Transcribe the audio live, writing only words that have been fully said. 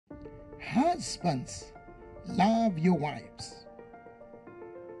Husbands, love your wives,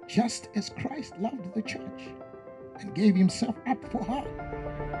 just as Christ loved the church and gave himself up for her.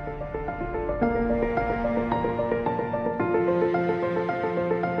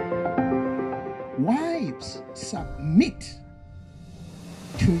 Wives, submit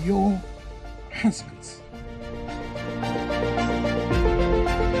to your husbands.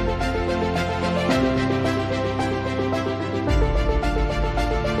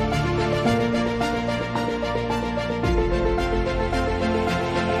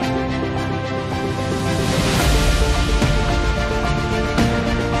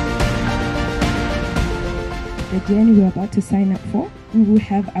 The journey we're about to sign up for, we will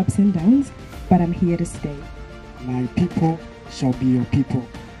have ups and downs, but I'm here to stay. My people shall be your people.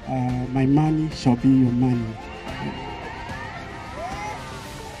 My money shall be your money.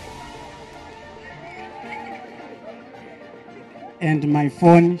 And my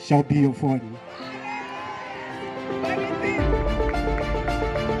phone shall be your phone.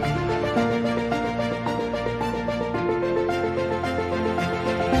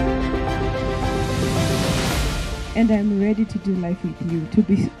 And I'm ready to do life with you,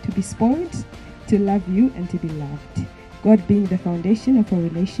 to be spoiled, to love you, and to be loved. God being the foundation of our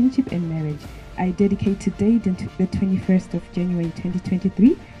relationship and marriage, I dedicate today, the 21st of January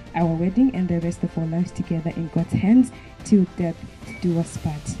 2023, our wedding and the rest of our lives together in God's hands till death do us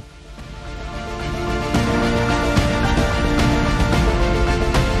part.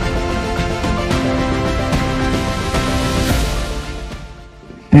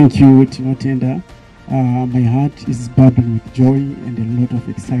 Thank you, Tino. My heart is bubbling with joy and a lot of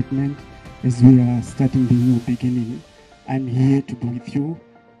excitement as we are starting the new beginning. I'm here to be with you,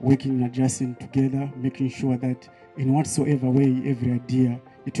 working and adjusting together, making sure that in whatsoever way, every idea,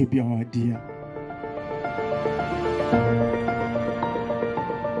 it will be our idea.